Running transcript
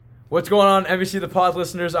What's going on, MVC The Pod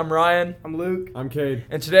listeners? I'm Ryan. I'm Luke. I'm Cade.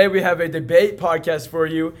 And today we have a debate podcast for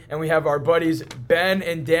you, and we have our buddies Ben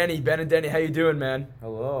and Danny. Ben and Danny, how you doing, man?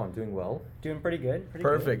 Hello, I'm doing well. Doing pretty good.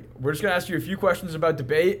 Perfect. We're just going to ask you a few questions about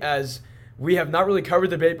debate, as we have not really covered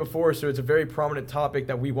debate before, so it's a very prominent topic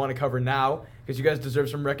that we want to cover now, because you guys deserve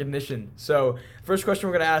some recognition. So, first question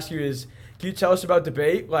we're going to ask you is, can you tell us about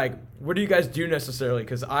debate? Like, what do you guys do necessarily?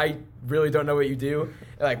 Because I really don't know what you do.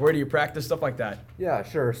 Like, where do you practice, stuff like that? Yeah,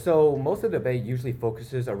 sure. So most of the debate usually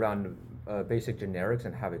focuses around basic generics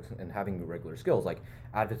and having regular skills like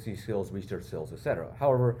advocacy skills, research skills, etc.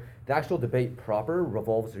 However, the actual debate proper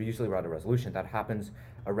revolves usually around a resolution that happens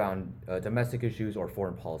around domestic issues or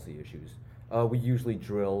foreign policy issues. We usually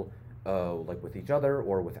drill like with each other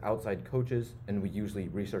or with outside coaches, and we usually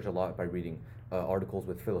research a lot by reading articles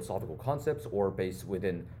with philosophical concepts or based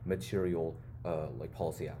within material like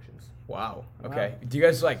policy actions. Wow. Okay. Do you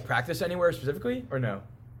guys like practice anywhere specifically or no?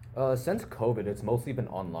 Since COVID, it's mostly been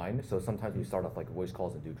online, so sometimes we start off like voice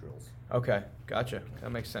calls and do drills. Okay, gotcha.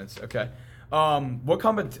 That makes sense. Okay.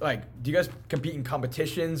 Do you guys compete in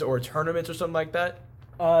competitions or tournaments or something like that?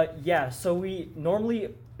 Yeah, so we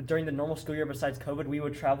normally, during the normal school year besides COVID, we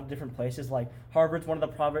would travel to different places. Like Harvard's one of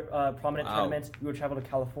the prominent tournaments. We would travel to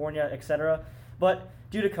California, etc. But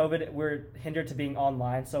due to COVID, we're hindered to being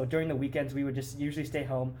online. So during the weekends, we would just usually stay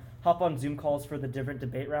home, hop on Zoom calls for the different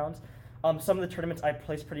debate rounds. Some of the tournaments I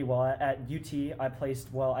placed pretty well at. At UT,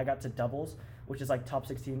 I got to doubles, which is like top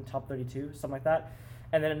 16, top 32, something like that.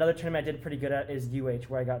 And then another tournament I did pretty good at is UH,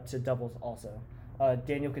 where I got to doubles also.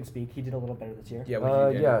 Daniel can speak. He did a little better this year.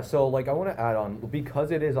 Yeah, so like I want to add on, because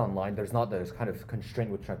it is online, there's not this kind of constraint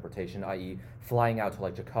with transportation, i.e. flying out to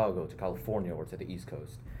like Chicago, to California, or to the East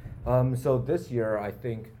Coast. So this year, I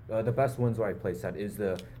think the best wins where I placed at is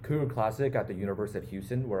the Cougar Classic at the University of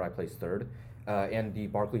Houston, where I placed third, and the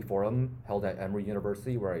Barkley Forum held at Emory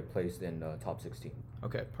University, where I placed in top 16.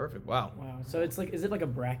 Okay, perfect. Wow. So it's like, is it like a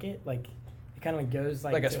bracket? Like, it kind of like goes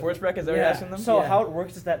like a sports bracket? Is that what you're asking them? So how it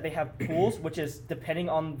works is that they have pools, which is depending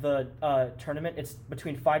on the tournament, it's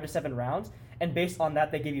between 5 to 7 rounds, and based on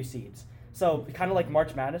that, they give you seeds. So kind of like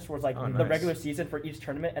March Madness, where it's like the regular season for each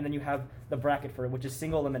tournament, and then you have the bracket for it, which is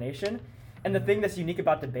single elimination. And the thing that's unique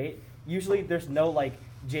about debate, usually there's no like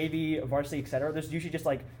JV, varsity, etc. There's usually just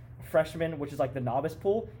like freshmen, which is like the novice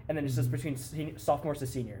pool, and then it's just between sophomores to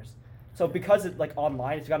seniors. So because it's like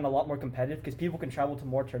online, it's gotten a lot more competitive because people can travel to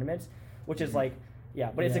more tournaments, which is like,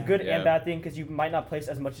 it's a good and bad thing because you might not place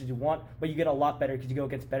as much as you want, but you get a lot better because you go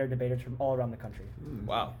against better debaters from all around the country.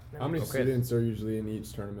 Wow. How many students are usually in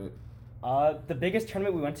each tournament? The biggest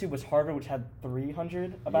tournament we went to was Harvard, which had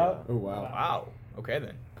 300 about. Yeah. Oh, wow. Wow. Okay,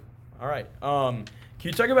 then. All right. Can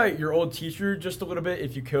you talk about your old teacher just a little bit,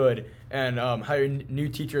 if you could, and how your new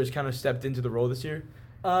teacher has kind of stepped into the role this year?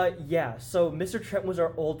 Yeah. So Mr. Trent was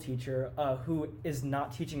our old teacher, who is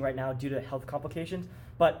not teaching right now due to health complications,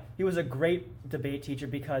 but he was a great debate teacher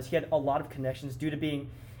because he had a lot of connections due to being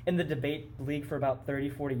in the debate league for about 30,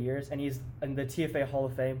 40 years, and he's in the TFA Hall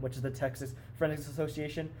of Fame, which is the Texas Forensics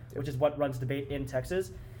Association, which is what runs debate in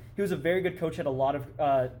Texas. He was a very good coach, had a lot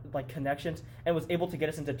of connections, and was able to get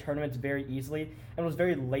us into tournaments very easily, and was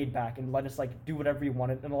very laid back and let us do whatever we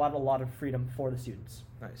wanted, and allowed a lot of freedom for the students.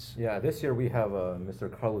 Nice. Yeah, this year we have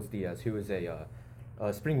Mr. Carlos Diaz, who is a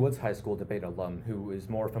Spring Woods High School debate alum who is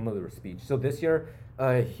more familiar with speech. So this year,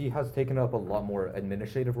 he has taken up a lot more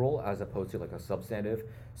administrative role as opposed to like a substantive.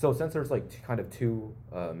 So since there's like kind of two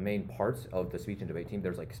main parts of the speech and debate team,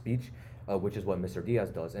 there's like speech, which is what Mr. Diaz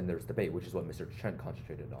does, and there's debate, which is what Mr. Trent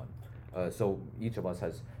concentrated on. So each of us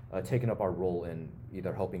has taken up our role in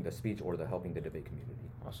either helping the speech or helping the debate community.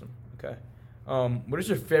 Awesome. Okay. What is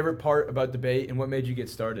your favorite part about debate, and what made you get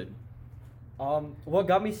started? What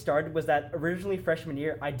got me started was that originally freshman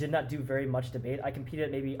year, I did not do very much debate. I competed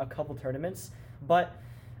at maybe a couple tournaments, but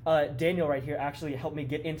Daniel right here actually helped me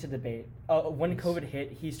get into debate. When COVID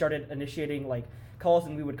hit, he started initiating calls,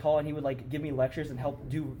 and we would call, and he would give me lectures and help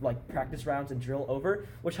do practice rounds and drill over,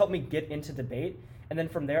 which helped me get into debate. And then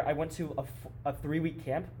from there, I went to a 3-week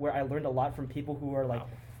camp where I learned a lot from people who are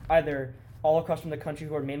either all across from the country,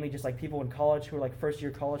 who are mainly just people in college, who are first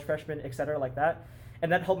year college freshmen, etc. like that.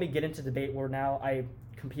 And that helped me get into debate, where now I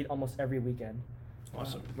compete almost every weekend.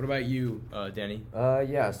 Awesome. What about you, Danny?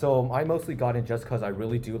 Yeah, so I mostly got in just because I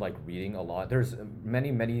really do like reading a lot. There's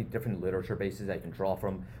many different literature bases I can draw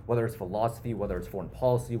from, whether it's philosophy, whether it's foreign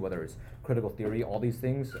policy, whether it's critical theory, all these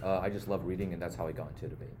things. I just love reading, and that's how I got into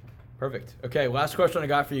debate. Perfect. Okay, last question I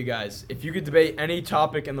got for you guys. If you could debate any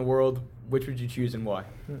topic in the world, which would you choose and why?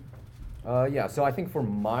 Yeah, so I think for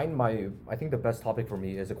mine, I think the best topic for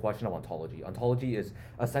me is a question of ontology. Ontology is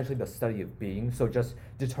essentially the study of being, so just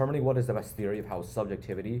determining what is the best theory of how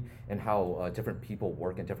subjectivity and how different people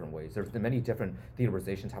work in different ways. There's many different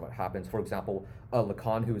theorizations how it happens. For example,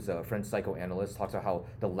 Lacan, who's a French psychoanalyst, talks about how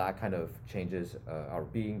the lack kind of changes our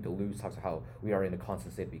being. Deleuze talks about how we are in a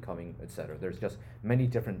constant state of becoming, etc. There's just many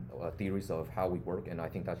different theories of how we work, and I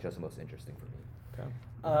think that's just the most interesting for me.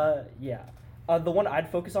 Okay. Yeah. The one I'd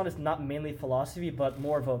focus on is not mainly philosophy, but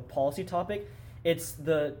more of a policy topic. It's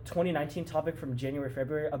the 2019 topic from January,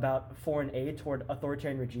 February about foreign aid toward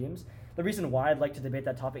authoritarian regimes. The reason why I'd like to debate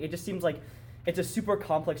that topic, it just seems like it's a super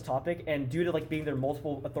complex topic, and due to like being there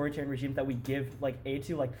multiple authoritarian regimes that we give like aid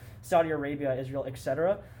to, like Saudi Arabia, Israel,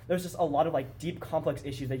 etc., there's just a lot of like deep complex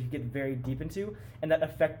issues that you get very deep into and that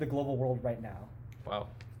affect the global world right now. Wow.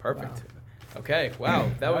 Perfect. Wow. Okay,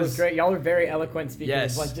 wow, that was great. Y'all were very eloquent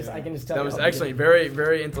speakers. Yes. I can just tell. That was excellent. Very,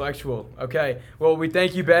 very intellectual. Okay, well, we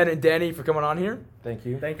thank you, Ben and Danny, for coming on here. Thank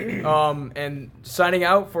you. Thank you. And signing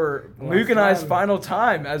out for Luke and I's final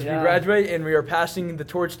time as we graduate, and we are passing the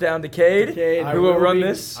torch down to Cade, who will run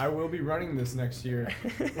this. I will be running this next year.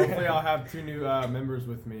 Hopefully, I'll have 2 new members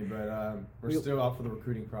with me, but we're still out for the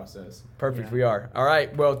recruiting process. Perfect, we are. All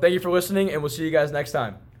right, well, thank you for listening, and we'll see you guys next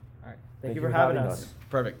time. Thank you for having us.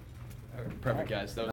 Perfect. Perfect, guys. That was